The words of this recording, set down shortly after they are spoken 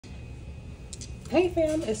Hey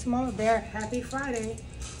fam, it's Mama Bear. Happy Friday.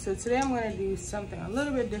 So today I'm going to do something a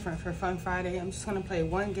little bit different for Fun Friday. I'm just going to play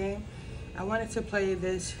one game. I wanted to play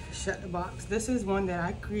this Shut the Box. This is one that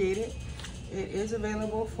I created. It is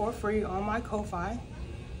available for free on my Ko-Fi.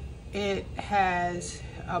 It has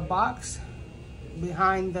a box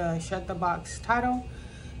behind the Shut the Box title,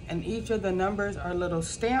 and each of the numbers are little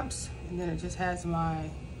stamps, and then it just has my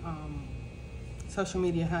social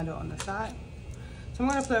media handle on the side. So I'm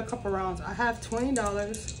going to play a couple rounds. I have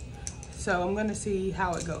 $20, so I'm going to see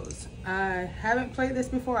how it goes. I haven't played this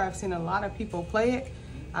before. I've seen a lot of people play it.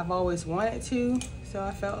 I've always wanted to, so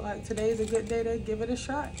I felt like today's a good day to give it a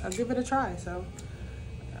shot. I'll give it a try. So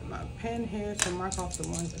I got my pen here to mark off the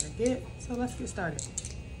ones that I get. So let's get started.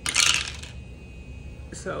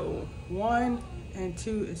 So 1 and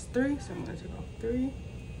 2 is 3, so I'm going to take off 3.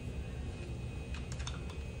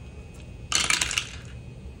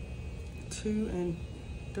 2 and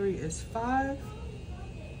 3 is 5.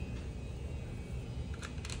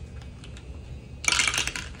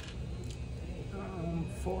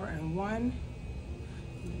 4 and 1.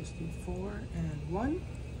 Let's do 4 and 1.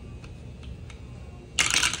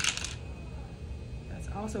 That's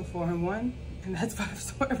also 4 and 1, and that's 5.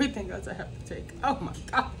 So everything else I have to take. Oh my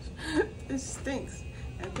gosh, this stinks.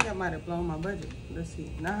 I think I might have blown my budget. Let's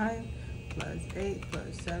see, 9 plus 8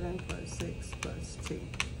 plus 7 plus 6 plus 2.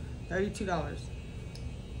 $32.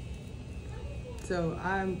 So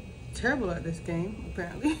I'm terrible at this game,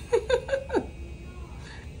 apparently.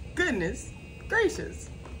 Goodness gracious,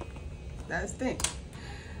 that stinks.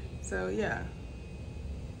 So yeah.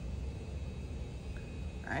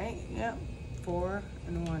 Alright, yep. 4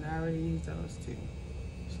 and 1. I already used those 2.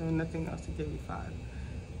 So nothing else to give you 5.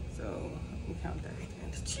 So let me count that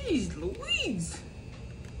again. Jeez Louise!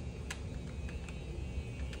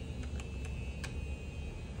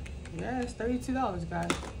 Yeah, it's $32, guys.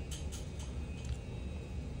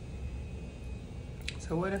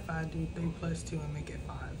 So what if I do 3 plus 2 and make it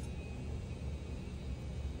 5?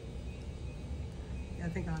 Yeah, I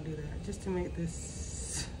think I'll do that just to make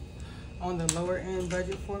this on the lower end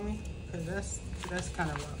budget for me, because that's kind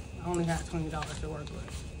of rough. I only got $20 to work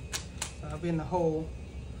with, so I'll be in the hole.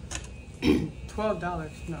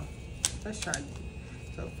 $12. No, let's try it.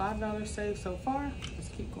 So $5 saved so far. Let's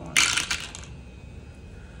keep going.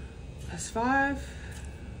 That's 5.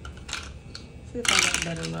 See if I got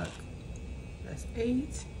better luck. That's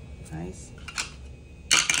 8. Nice.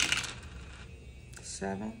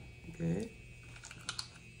 7. Good.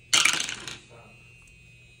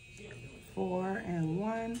 4 and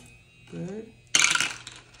 1. Good.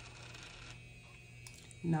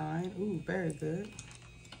 9. Ooh, very good.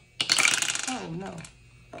 Oh no.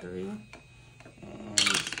 3 and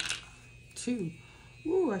 2.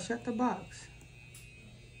 Ooh, I shut the box.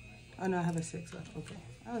 Oh no, I have a 6 left. Okay.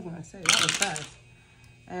 I was gonna say that was fast.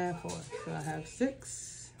 And 4. So I have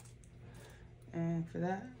 6. And for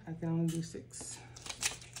that, I can only do 6.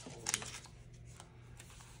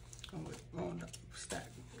 Oh wait, wrong stack.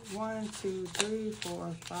 1, 2, 3,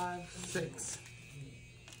 4, 5, 6.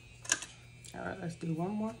 All right, let's do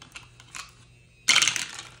one more.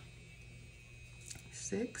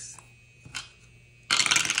 6.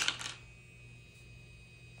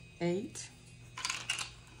 8.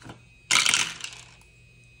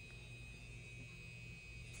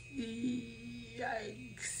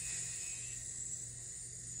 Yikes.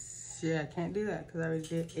 Yeah, I can't do that because I already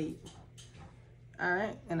did 8. All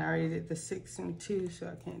right, and I already did the 6 and 2, so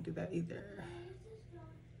I can't do that either.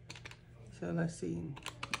 So let's see.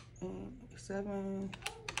 7,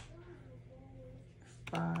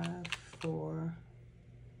 5, 4,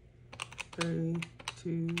 3,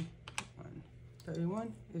 2, 1.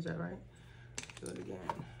 31, is that right? Do it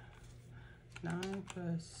again. 9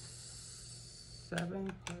 plus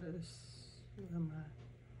 7 plus, what am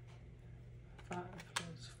I? 5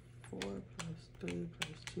 plus 4 plus 3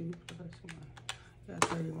 plus 2 plus 1. Yeah,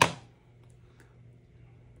 31.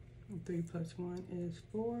 And 3 plus 1 is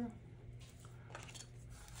 4.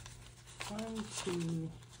 1, 2,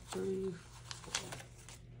 3, 4.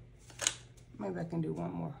 Maybe I can do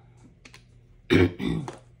one more.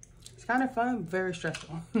 It's kind of fun, very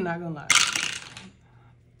stressful. I'm not gonna lie.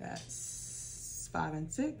 That's 5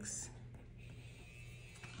 and 6.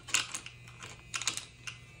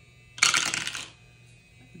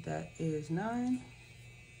 That is 9.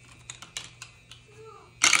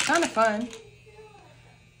 Kind of fun.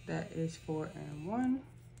 That is 4 and 1.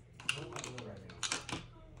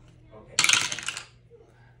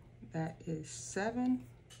 That is 7.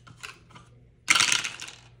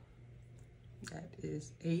 That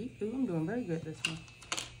is 8. Ooh, I'm doing very good this one.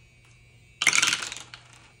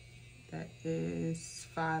 That is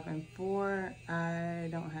 5 and 4. I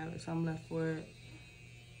don't have it, so I'm left with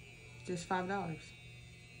just $5.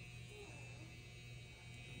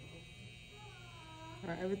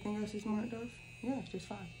 Right, everything else is marked off? Yeah, it's just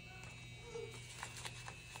 5.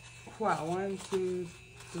 Wow, 1, 2,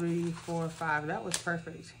 3, 4, 5. That was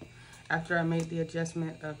perfect. After I made the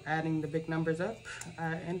adjustment of adding the big numbers up,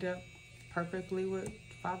 I ended up perfectly with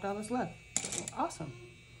 $5 left. Awesome.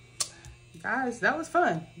 Guys, that was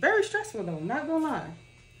fun. Very stressful though, not gonna lie.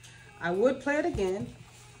 I would play it again.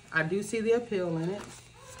 I do see the appeal in it.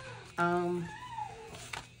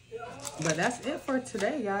 But that's it for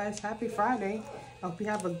today, guys. Happy Friday. Hope you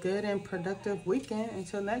have a good and productive weekend.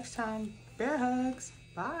 Until next time, bear hugs.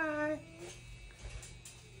 Bye.